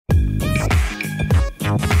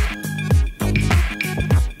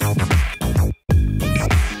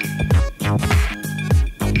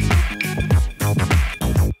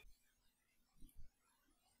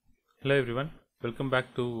Hello everyone, welcome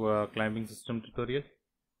back to climbing system tutorial.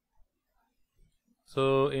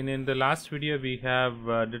 So in the last video we have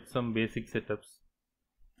did some basic setups.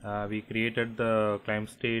 We created the climb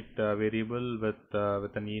state variable with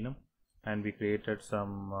an enum, and we created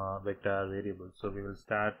some vector variables. So we will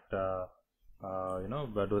start do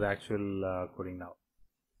the actual coding now.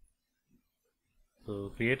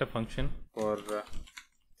 So create a function for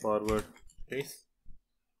forward trace.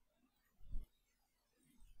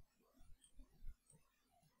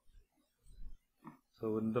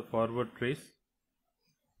 So in the forward trace,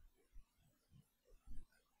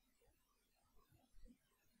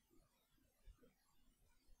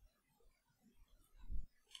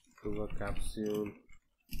 do a capsule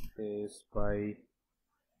trace by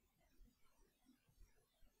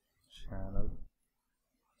channel.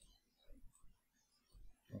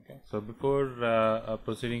 Okay, so before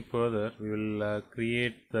proceeding further, we will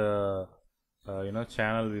create the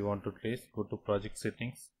channel we want to trace. Go to project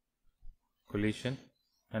settings, collision,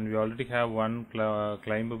 and we already have one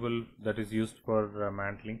climbable that is used for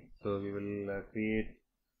mantling. So we will create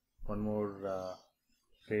one more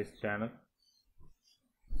trace channel.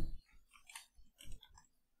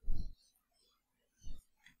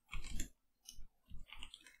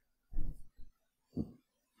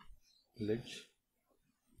 Ledge.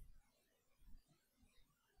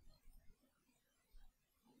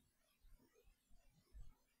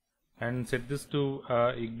 And set this to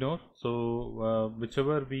ignore. So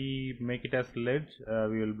whichever we make it as ledge,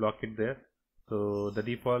 we will block it there. So the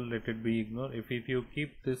default, let it be ignore. If you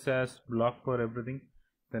keep this as block for everything,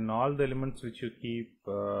 then all the elements which you keep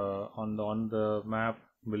on the map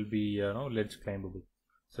will be ledge climbable.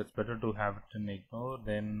 So it's better to have it in ignore.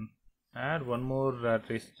 Then add one more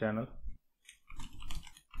trace channel,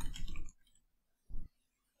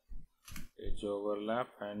 edge overlap,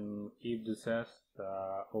 and keep this as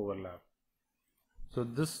overlap. So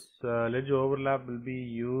this ledge overlap will be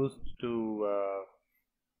used to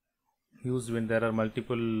when there are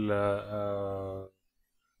multiple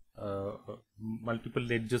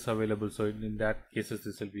ledges available. So in that cases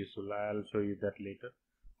this will be useful. I'll show you that later.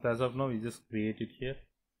 So as of now, we just create it here,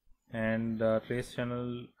 and trace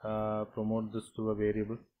channel, promote this to a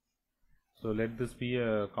variable. So let this be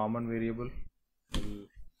a common variable.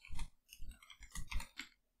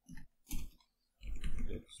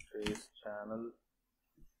 Trace channel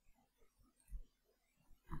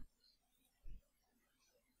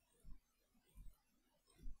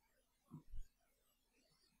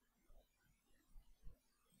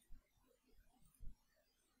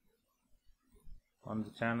on the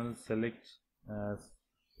channel, select as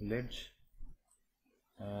ledge,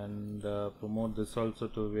 and promote this also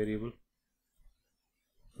to a variable,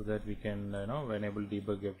 so that we can enable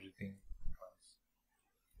debug everything.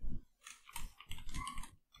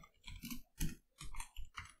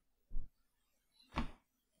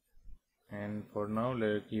 And for now,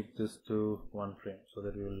 let's keep this to one frame, so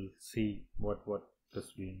that we will see what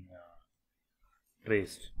is being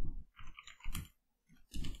traced.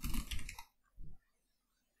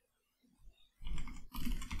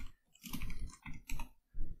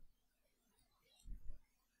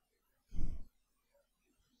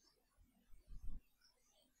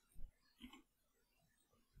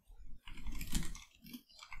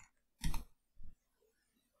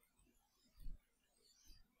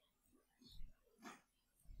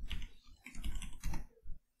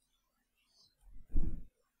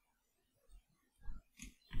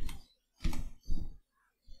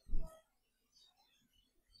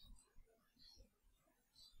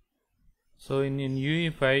 So in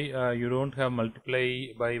UE5, you don't have multiply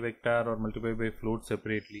by vector or multiply by float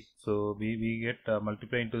separately. So we get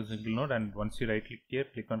multiply into a single node, and once you right click here,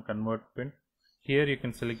 click on convert pin. Here you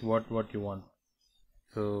can select what you want.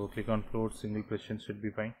 So click on float, single precision should be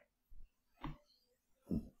fine.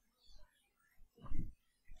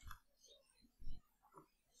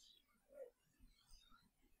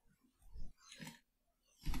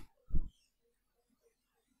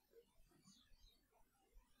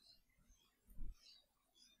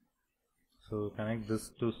 So connect this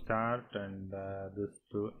to start and this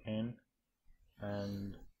to end,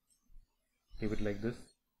 and keep it like this,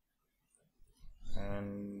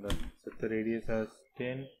 and set the radius as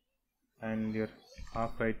 10 and your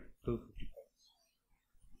half height to 55.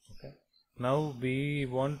 Okay. Now we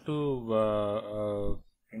want to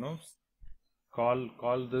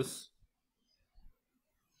call this.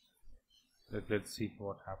 Let's see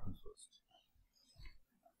what happens first.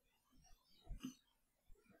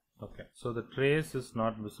 Okay, so the trace is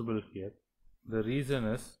not visible here. The reason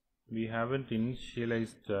is we haven't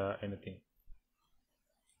initialized anything.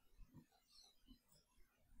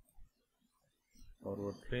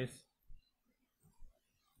 forward trace.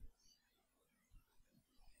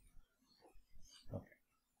 Okay,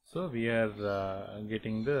 so we are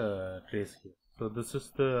getting the trace here. So this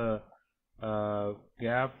is the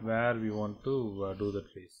gap where we want to do the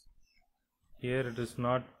trace. Here it is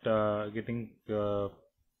not getting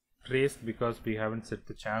traced because we haven't set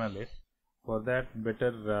the channel yet. For that,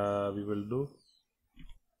 better we will do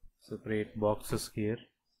separate boxes here,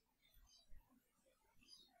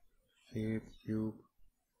 shape, cube.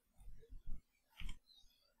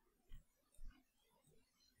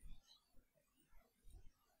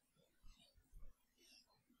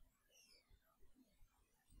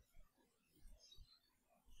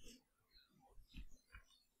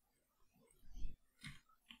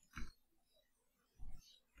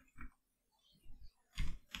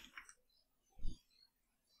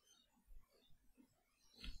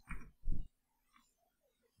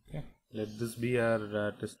 Okay, let this be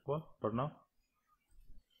our test wall for now.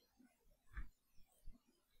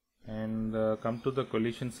 And come to the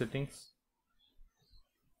collision settings.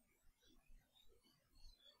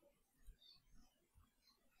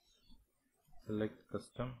 Select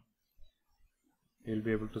custom. You will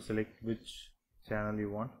be able to select which channel you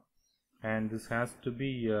want, and this has to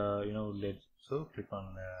be ledge. So click on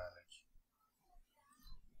ledge.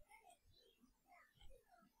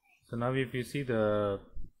 So now if you see the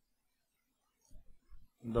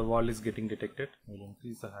wall is getting detected, we'll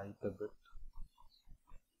increase the height a bit.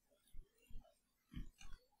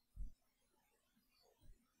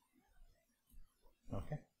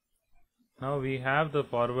 Okay, now we have the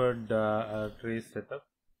forward trace setup.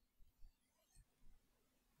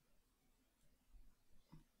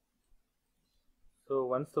 So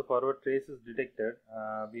once the forward trace is detected,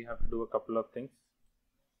 we have to do a couple of things.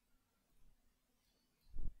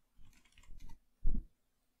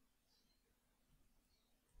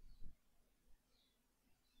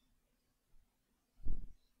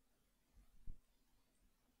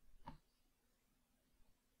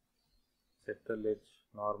 Set the ledge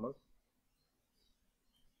normal.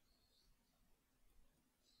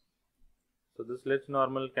 So this ledge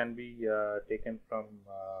normal can be taken from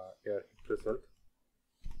your hit result.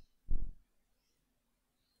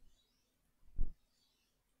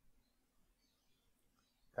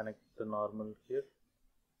 Connect the normal here.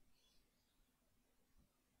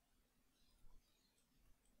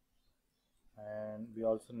 And we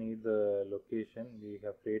also need the location. We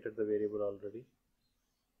have created the variable already.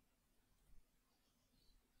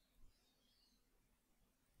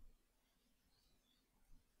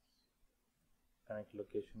 Connect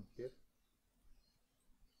location here.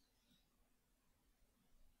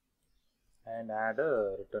 And add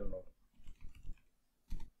a return node.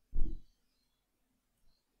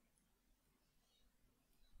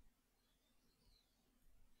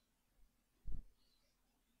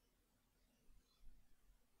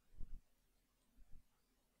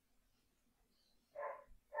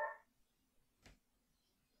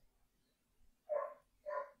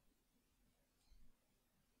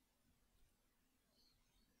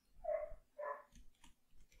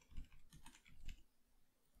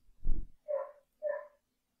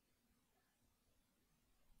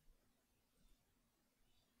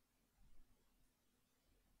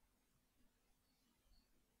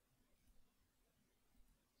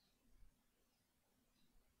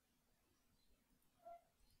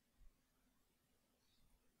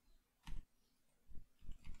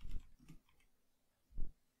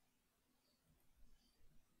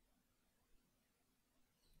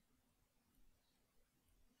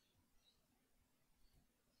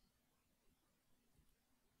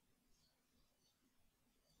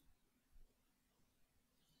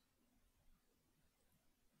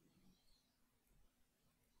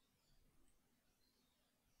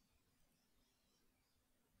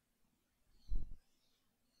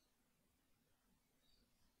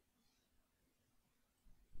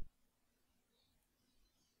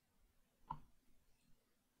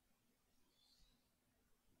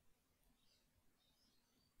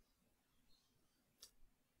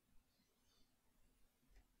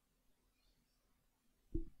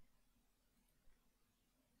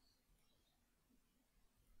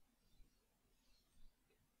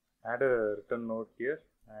 Add a return node here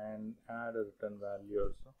and add a return value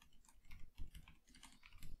also.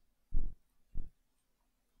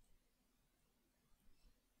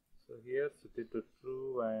 So here set it to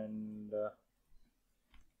true and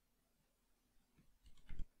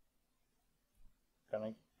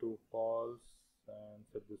connect to false and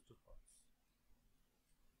set this to false.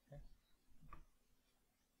 Okay.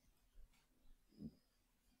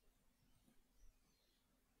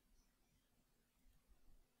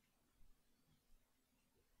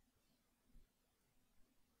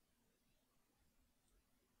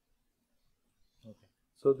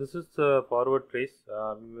 So this is the forward trace.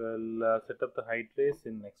 We will set up the height trace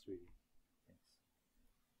in next video.